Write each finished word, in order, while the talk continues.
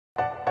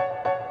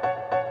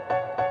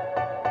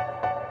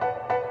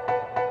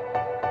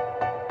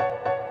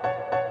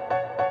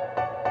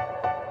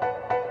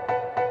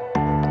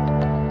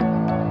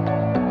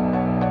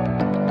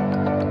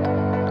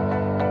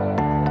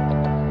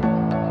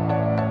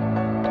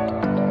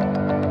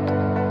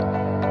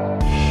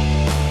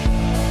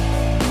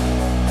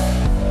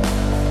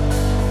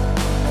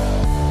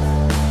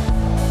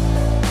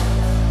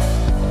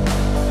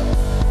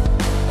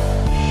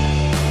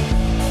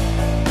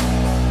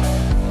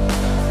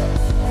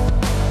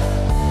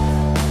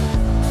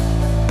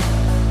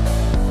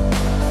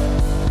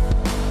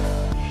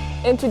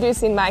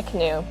Introducing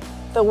MYCANOE,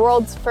 the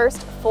world's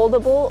first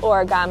foldable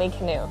origami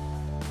canoe.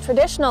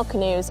 Traditional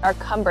canoes are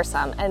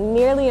cumbersome and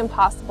nearly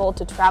impossible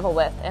to travel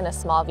with in a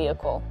small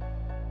vehicle.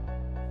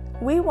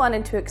 We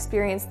wanted to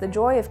experience the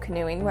joy of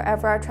canoeing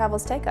wherever our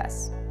travels take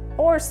us,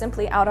 or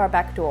simply out our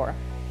back door.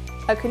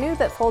 A canoe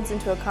that folds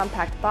into a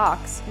compact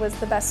box was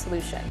the best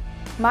solution.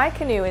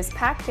 MYCANOE is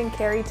packed and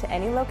carried to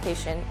any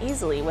location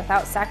easily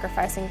without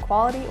sacrificing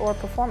quality or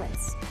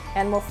performance,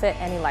 and will fit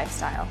any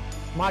lifestyle.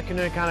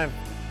 MYCANOE kind of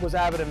was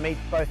able to meet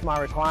both my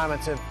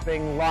requirements of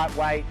being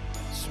lightweight,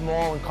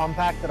 small and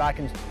compact, that I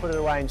can put it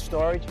away in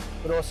storage,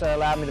 but also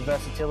allowed me the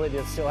versatility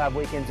to still have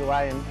weekends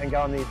away and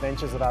go on the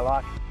adventures that I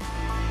like.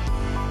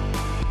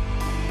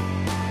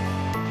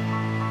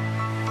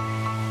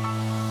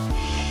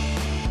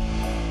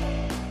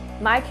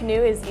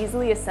 MYCANOE is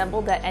easily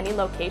assembled at any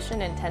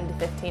location in 10 to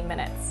 15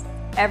 minutes.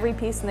 Every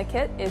piece in the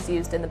kit is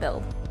used in the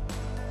build.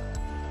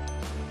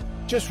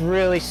 Just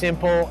really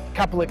simple, a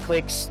couple of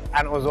clicks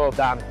and it was all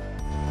done.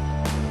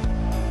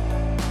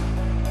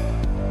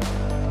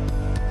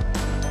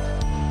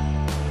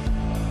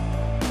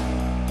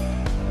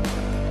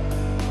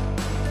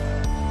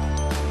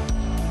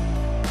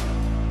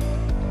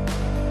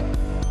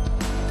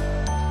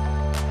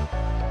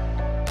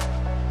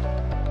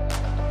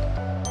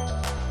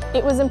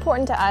 It was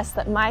important to us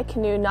that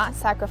MYCANOE not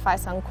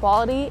sacrifice on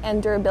quality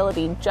and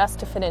durability just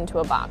to fit into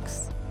a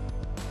box.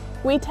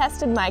 We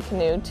tested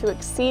MYCANOE to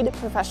exceed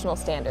professional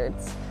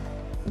standards,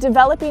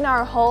 developing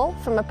our hull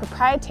from a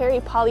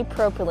proprietary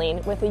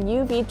polypropylene with a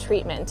UV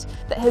treatment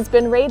that has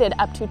been rated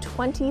up to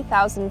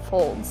 20,000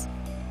 folds.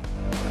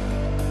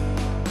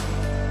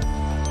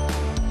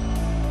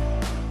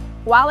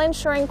 While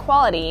ensuring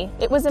quality,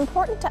 it was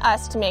important to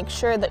us to make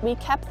sure that we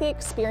kept the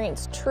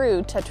experience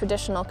true to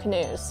traditional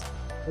canoes.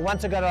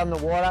 Once I got it on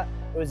the water,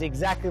 it was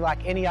exactly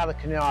like any other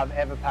canoe I've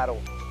ever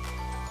paddled.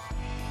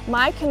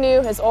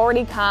 MYCANOE has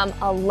already come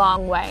a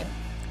long way.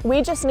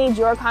 We just need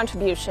your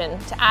contribution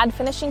to add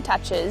finishing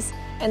touches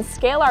and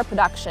scale our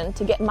production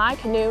to get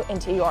MYCANOE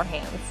into your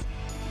hands.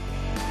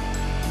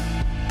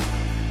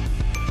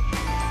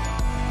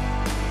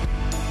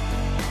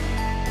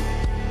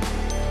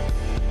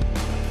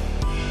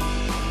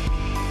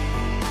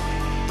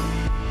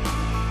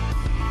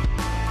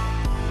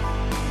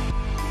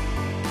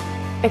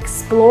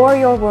 Explore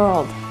your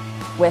world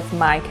with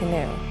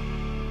MYCANOE.